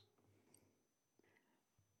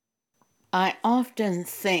I often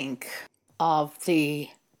think of the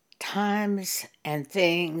times and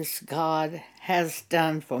things God has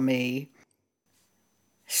done for me,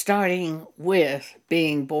 starting with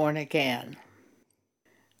being born again.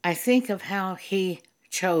 I think of how He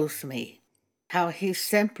chose me, how He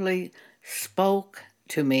simply spoke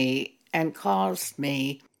to me and caused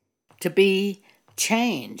me to be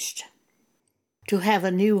changed, to have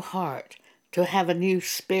a new heart, to have a new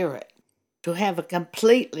spirit, to have a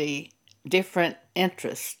completely different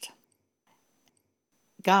interest.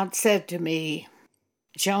 God said to me,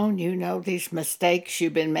 Joan, you know these mistakes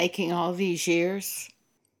you've been making all these years?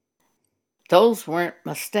 Those weren't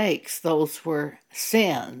mistakes, those were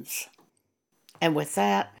sins. And with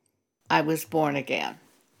that, I was born again.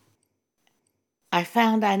 I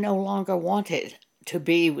found I no longer wanted to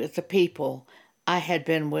be with the people I had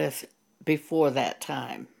been with before that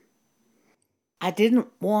time. I didn't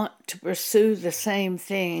want to pursue the same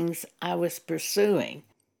things I was pursuing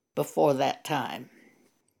before that time.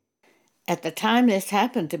 At the time this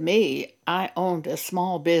happened to me, I owned a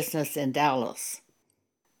small business in Dallas.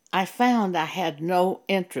 I found I had no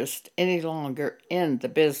interest any longer in the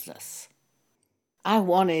business. I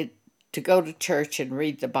wanted to go to church and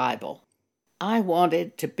read the Bible. I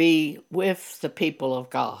wanted to be with the people of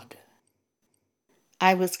God.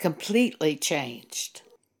 I was completely changed.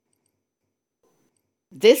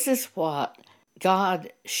 This is what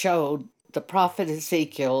God showed the prophet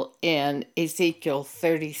Ezekiel in Ezekiel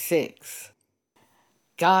 36.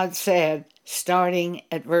 God said, starting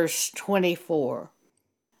at verse 24,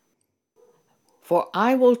 "For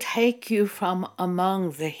I will take you from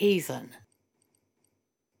among the heathen."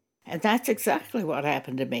 And that's exactly what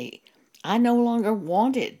happened to me. I no longer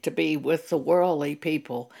wanted to be with the worldly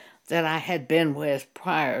people that I had been with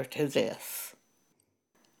prior to this.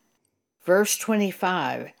 Verse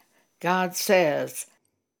 25, God says,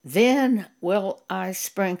 "Then will I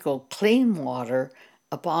sprinkle clean water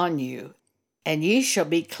upon you, and ye shall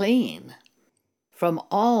be clean from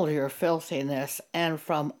all your filthiness and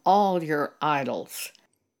from all your idols.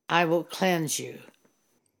 I will cleanse you."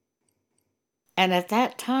 And at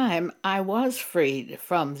that time, I was freed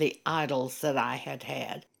from the idols that I had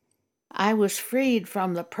had. I was freed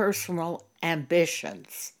from the personal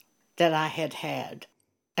ambitions that I had had.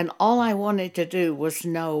 And all I wanted to do was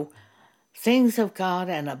know things of God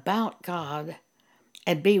and about God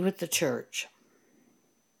and be with the church.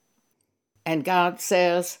 And God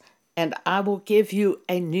says, "And I will give you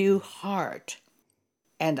a new heart,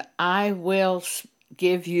 and I will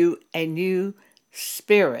give you a new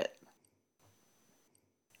spirit."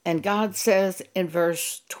 And God says in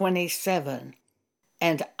verse 27,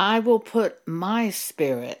 "And I will put my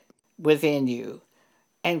spirit within you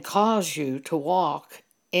and cause you to walk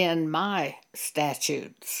in my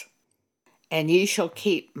statutes, and ye shall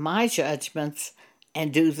keep my judgments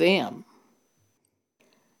and do them."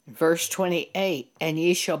 Verse 28, "And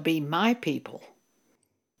ye shall be my people,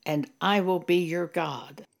 and I will be your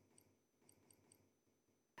God."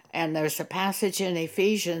 And there's a passage in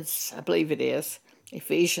Ephesians, I believe it is,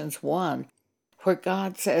 Ephesians 1, where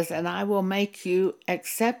God says, "And I will make you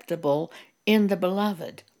acceptable in the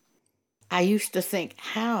beloved." I used to think,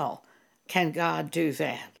 how can God do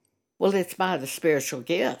that? Well, it's by the spiritual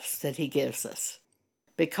gifts that He gives us.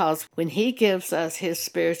 Because when He gives us His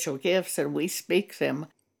spiritual gifts and we speak them,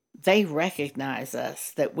 they recognize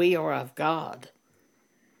us, that we are of God.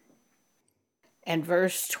 And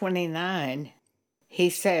verse 29, He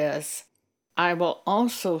says, "I will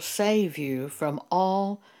also save you from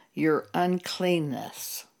all your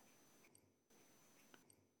uncleanness."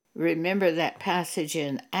 Remember that passage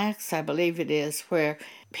in Acts, I believe it is, where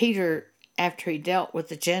Peter, after he dealt with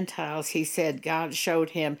the Gentiles, he said God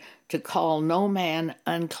showed him to call no man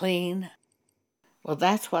unclean. Well,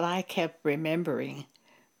 that's what I kept remembering.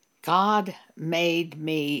 God made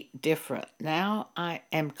me different. Now I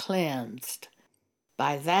am cleansed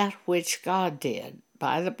by that which God did,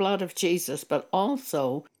 by the blood of Jesus, but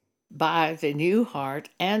also by the new heart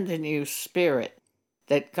and the new spirit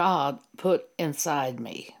that God put inside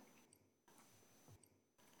me.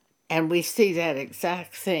 And we see that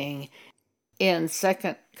exact thing in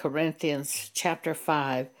 2 Corinthians chapter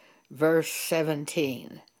 5, verse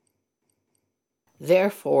 17.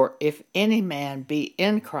 "Therefore, if any man be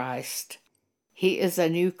in Christ, he is a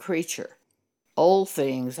new creature. Old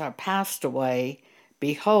things are passed away.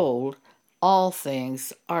 Behold, all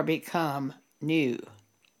things are become new."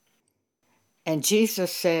 And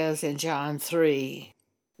Jesus says in John 3,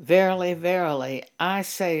 "Verily, verily, I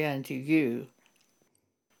say unto you,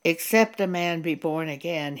 except a man be born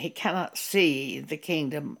again, he cannot see the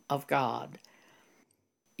kingdom of God."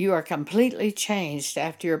 You are completely changed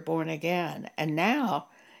after you're born again. And now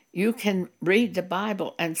you can read the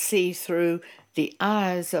Bible and see through the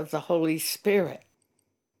eyes of the Holy Spirit.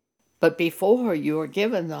 But before you are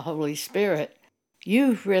given the Holy Spirit,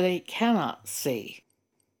 you really cannot see.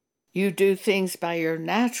 You do things by your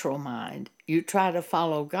natural mind. You try to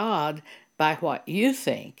follow God by what you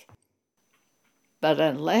think. But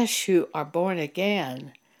unless you are born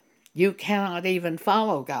again, you cannot even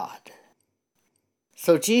follow God.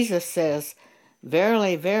 So Jesus says,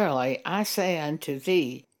 "Verily, verily, I say unto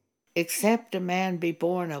thee, except a man be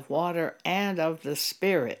born of water and of the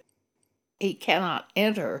Spirit, he cannot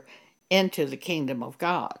enter into the kingdom of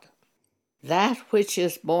God. That which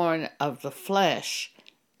is born of the flesh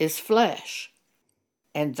is flesh,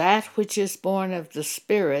 and that which is born of the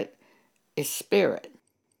Spirit is spirit.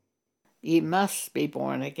 Ye must be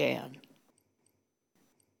born again."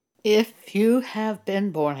 If you have been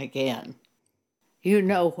born again, you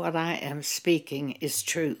know what I am speaking is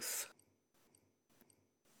truth.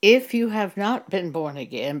 If you have not been born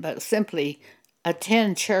again, but simply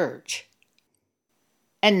attend church,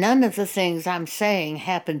 and none of the things I'm saying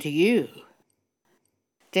happen to you,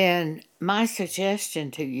 then my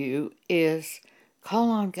suggestion to you is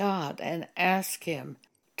call on God and ask Him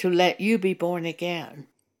to let you be born again,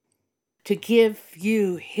 to give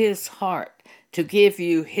you His heart, to give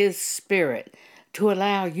you His Spirit, to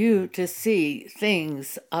allow you to see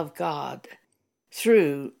things of God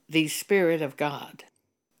through the Spirit of God.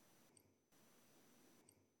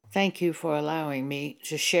 Thank you for allowing me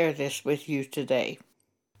to share this with you today.